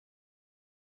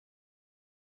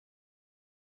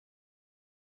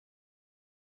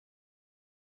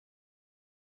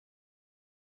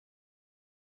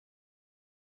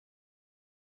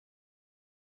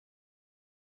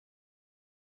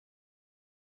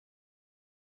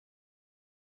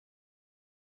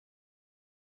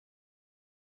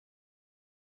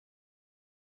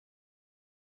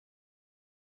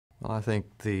Well, I think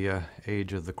the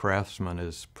age of the craftsman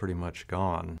is pretty much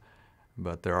gone,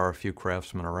 but there are a few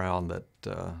craftsmen around that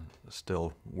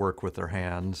still work with their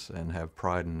hands and have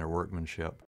pride in their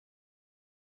workmanship.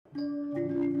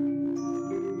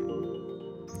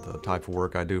 The type of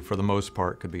work I do, for the most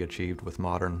part, could be achieved with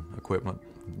modern equipment,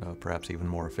 perhaps even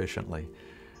more efficiently.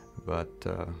 But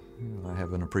I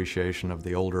have an appreciation of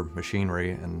the older machinery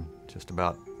in just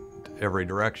about every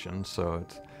direction, so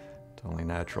it's only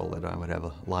natural that I would have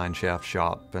a line shaft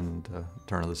shop and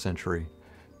turn-of-the-century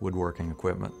woodworking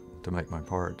equipment to make my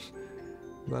parts.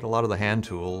 But a lot of the hand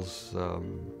tools,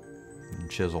 and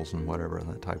chisels and whatever,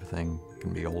 that type of thing,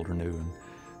 can be old or new. And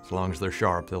as long as they're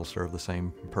sharp, they'll serve the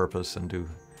same purpose and do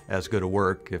as good a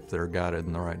work if they're guided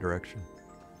in the right direction.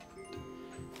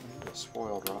 A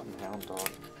spoiled, rotten hound dog.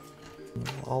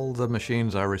 All the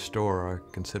machines I restore I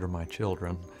consider my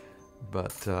children,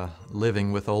 but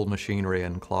living with old machinery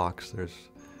and clocks,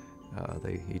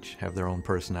 they each have their own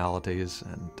personalities,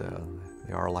 and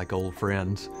they are like old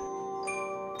friends.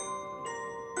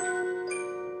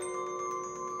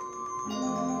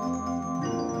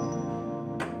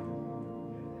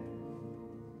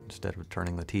 Instead of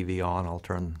turning the TV on, I'll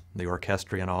turn the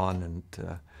orchestrion on, and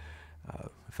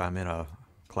if I'm in a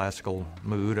classical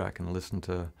mood, I can listen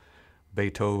to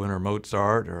Beethoven or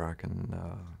Mozart, or I can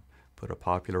put a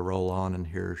popular roll on and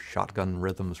hear shotgun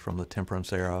rhythms from the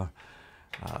Temperance era,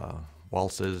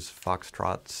 waltzes,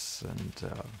 foxtrots,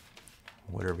 and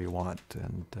whatever you want.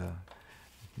 And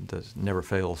it never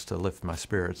fails to lift my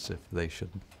spirits if they should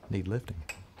need lifting.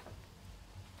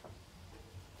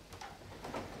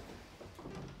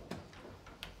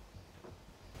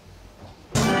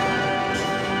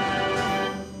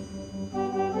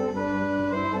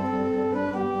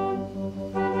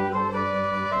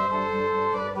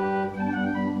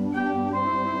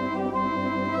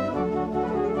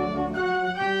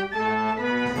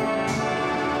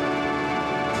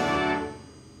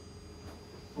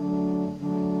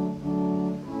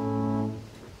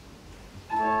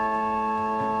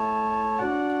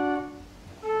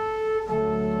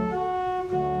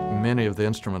 Many of the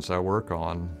instruments I work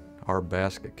on are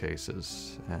basket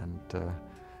cases, and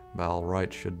by all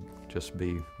rights should just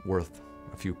be worth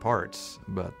a few parts,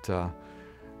 but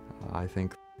I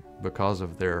think because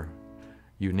of their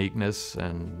uniqueness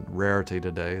and rarity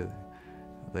today,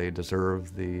 they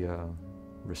deserve the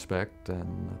respect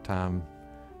and the time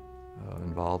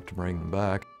involved to bring them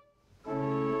back.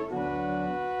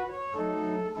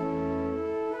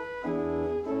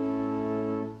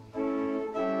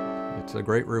 It's a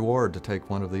great reward to take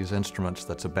one of these instruments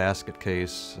that's a basket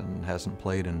case and hasn't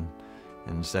played in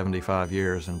 75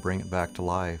 years and bring it back to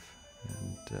life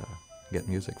and get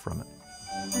music from it.